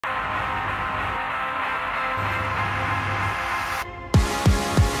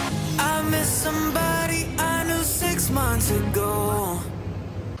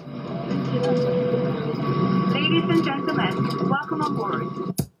Ladies and gentlemen, welcome on board.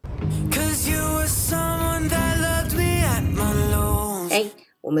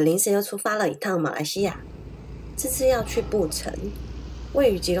 我们临时又出发了一趟马来西亚，这次要去布城，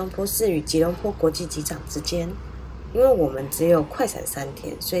位于吉隆坡市与吉隆坡国际机场之间。因为我们只有快闪3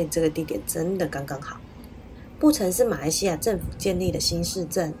天，所以这个地点真的刚刚好。布城是马来西亚政府建立的新市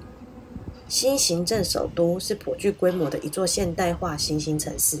镇，新行政首都，是颇具规模的一座现代化新兴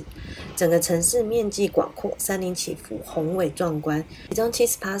城市。整个城市面积广阔，山林起伏，宏伟壮观，其中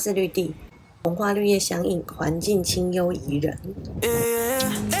70%是绿地，红花绿叶相映，环境清幽宜人。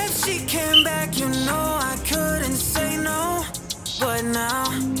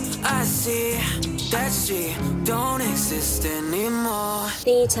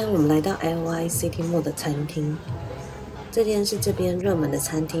第一餐我们来到 LI City Mall 的餐厅，这间是这边热门的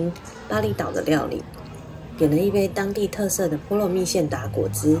餐厅，巴厘岛的料理。点了一杯当地特色的菠萝蜜现打果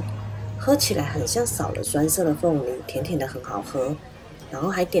汁，喝起来很像少了酸涩的凤梨，甜甜的很好喝。然后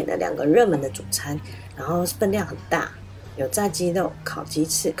还点了2个热门的主餐，然后分量很大，有炸鸡肉、烤鸡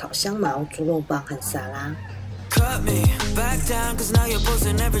翅、烤香茅、猪肉棒和沙拉。Cut me back down, cause now you're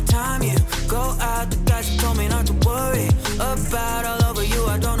posting every time you go out. The guys who told me not to worry about all over you.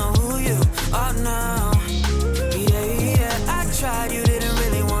 I don't know who you are now. Yeah, yeah, I tried, you didn't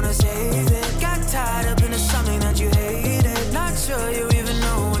really wanna save it. Got tied up into something that you hated. Not sure you even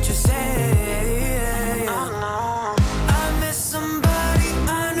know what you're saying. Oh no, I miss somebody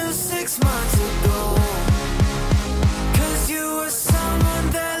I knew 6 months ago. Cause you were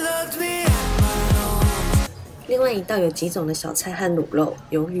someone that loved me at my low. 另外一道有几种的小菜和卤肉、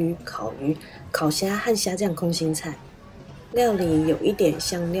鱿鱼、烤鱼、烤虾和虾酱空心菜，料理有一点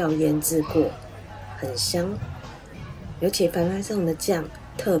香料腌制过，很香。尤其饭派上的酱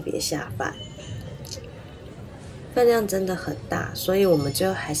特别下饭，分量真的很大，所以我们最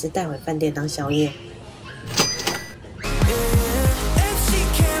后还是带回饭店当宵夜。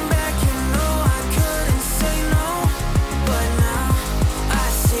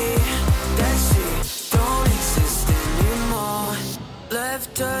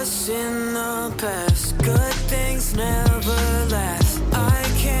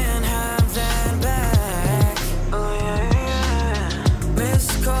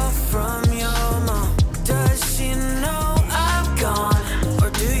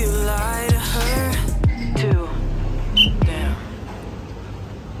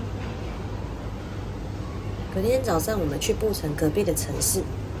隔天早上，我们去布城隔壁的城市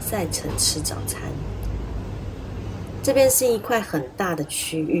赛城吃早餐。这边是一块很大的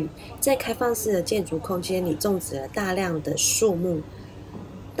区域，在开放式的建筑空间里种植了大量的树木，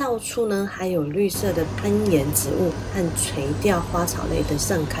到处呢还有绿色的攀岩植物和垂钓花草类的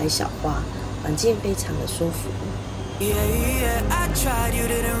盛开小花，环境非常的舒服。Yeah, yeah, I tried, you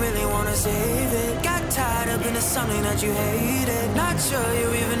didn't really wanna save it. Got tied up into something that you hated. Not sure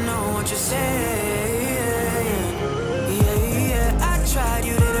you even know what you're saying. Yeah, yeah, I tried,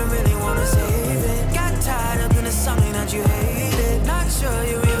 you didn't really wanna save it. Got tied up into something that you hated. Not sure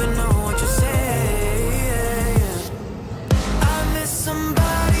you even know what you're saying. I miss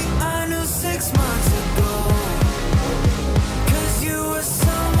somebody I knew 6 months ago. Cause you were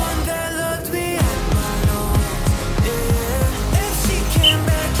someone that loved me at my lowest. Yeah, if she came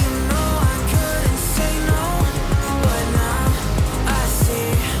back, you know I couldn't say no. But now I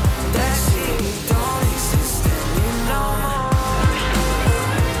see that she don't exist anymore.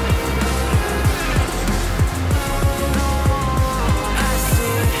 I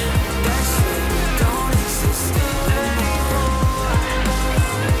see that she don't exist anymore.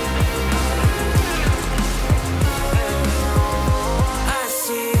 I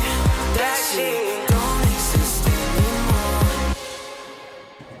see that she don't exist anymore.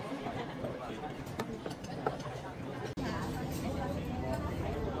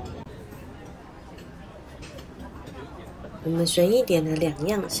 我们随意点了2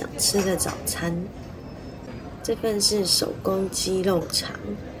样想吃的早餐，这份是手工鸡肉肠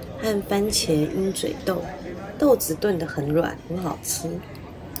和番茄鹰嘴豆，豆子炖得很软，很好吃。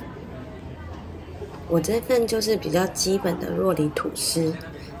我这份就是比较基本的酪梨吐司，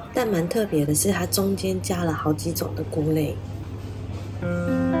但蛮特别的是它中间加了好几种的菇类。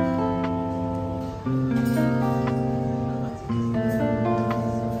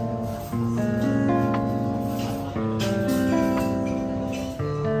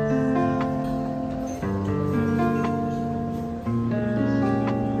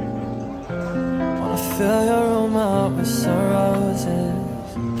Fill your room up with some roses.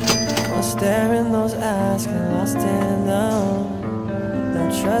 While staring those eyes, can I stand down? Now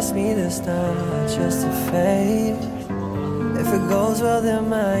trust me, this not just a phase. If if it goes well, there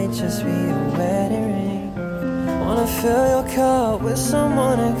might just be a wedding ring. Wanna fill your cup with some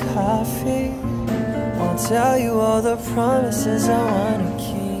morning coffee. Wanna tell you all the promises I wanna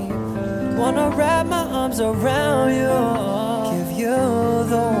keep. Wanna wrap my arms around you, give you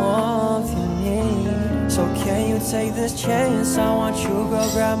the warmth you need. So can you take this chance? I want you, girl,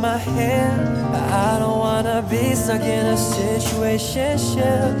 grab my hand. I don't wanna be stuck in a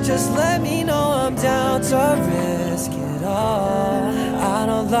situationship. Just let me know I'm down to risk it all. I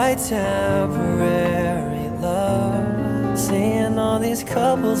don't like temporary love. Seeing all these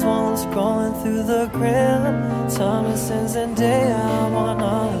couples while I'm scrolling through the gram. Thomas and Zendaya, I want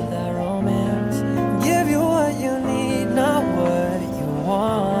all of that romance. Give you what you need, not what you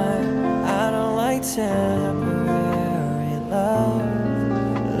want. I don't like temporary love.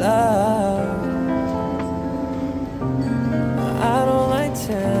 I don't like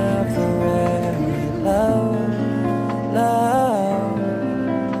temporary love.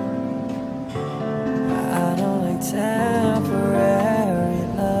 I don't like temporary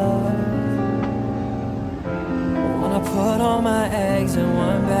love. Wanna put all my eggs in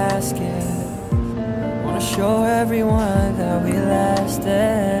one basket. Wanna show everyone that we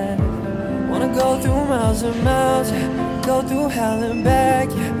lasted. Wanna go through miles and miles, go through hell and back,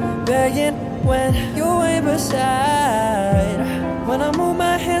 begging when you're way beside. When I move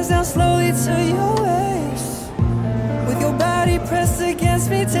my hands down slowly to your waist, with your body pressed against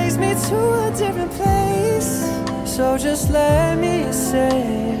me, takes me to a different place. So just let me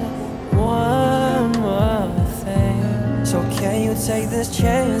say one more thing. So can you take this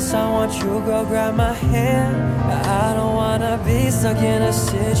chance? I want you, girl, grab my hand. I don't wanna be stuck in a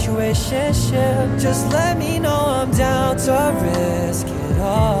situationship. Just let me know I'm down to risk it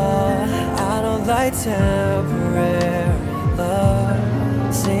all. I don't like temporary love.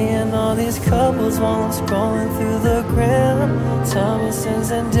 Seeing all these couples while I'm scrolling through the gram. Thomas and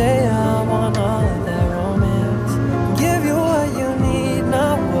Zendaya, I want all of that romance. Give you what you need,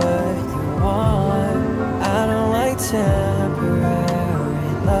 not what you want. I don't like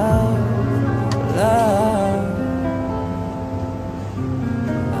temporary love.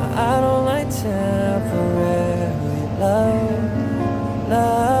 I don't like temporary love.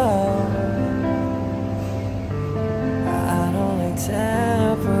 I don't like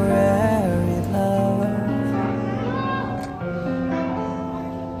temporary love.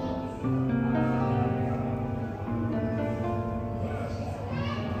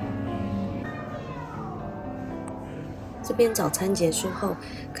这边早餐结束后，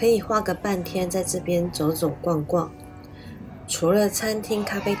可以花个半天在这边走走逛逛。除了餐厅、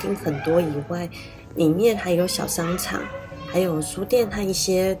咖啡厅很多以外，里面还有小商场，还有书店和一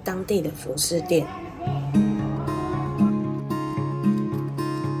些当地的服饰店。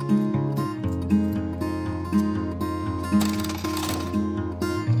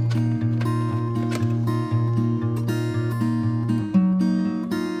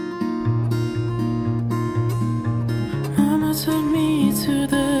Took me to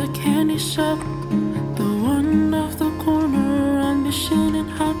the candy shop, the one off the corner on Mission and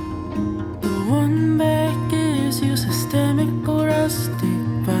Hop, the one that gives you systemic or rustic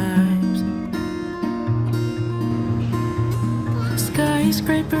vibes.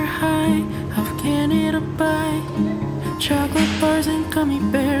 Skyscraper high, half Canada by, chocolate bars and gummy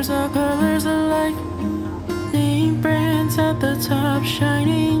bears, all colors alike. Name brands at the top,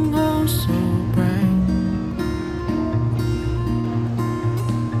 shining oh so bright.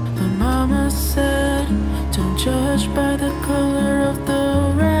 Mama said, don't judge by the color of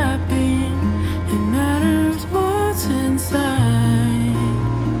the wrapping. It matters what's inside.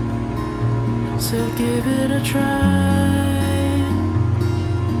 So give it a try.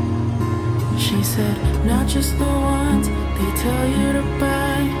 She said, not just the ones they tell you to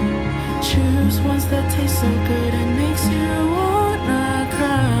buy. Choose ones that taste so good and makes you wanna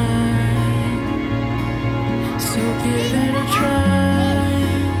cry. So give it a try.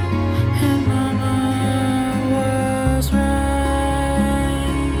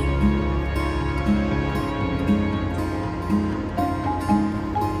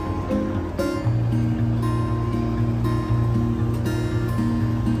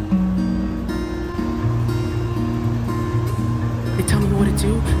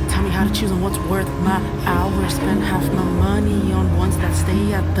 choosing what's worth my hours. Spend half my money on ones that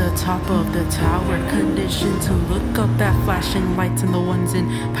stay at the top of the tower. Conditioned to look up at flashing lights and the ones in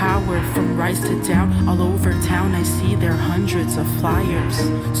power. From rise to down, all over town I see there hundreds of flyers.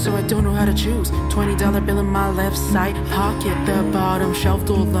 So I don't know how to choose. $20 bill in my left side pocket. The bottom shelf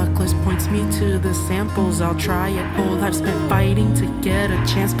dual luckless points me to the samples. I'll try it. Whole life spent fighting to get a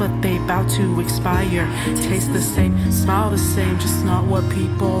chance, but they bout to expire. Taste the same, smile the same, just not what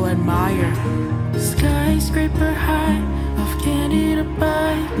people admire. Skyscraper high of candy to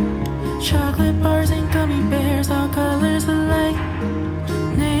buy. Chocolate bars and gummy bears, all colors alike.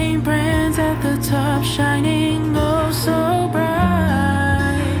 Name brands at the top, shining oh so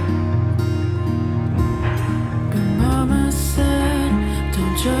bright. But mama said,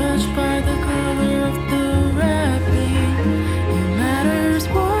 don't judge by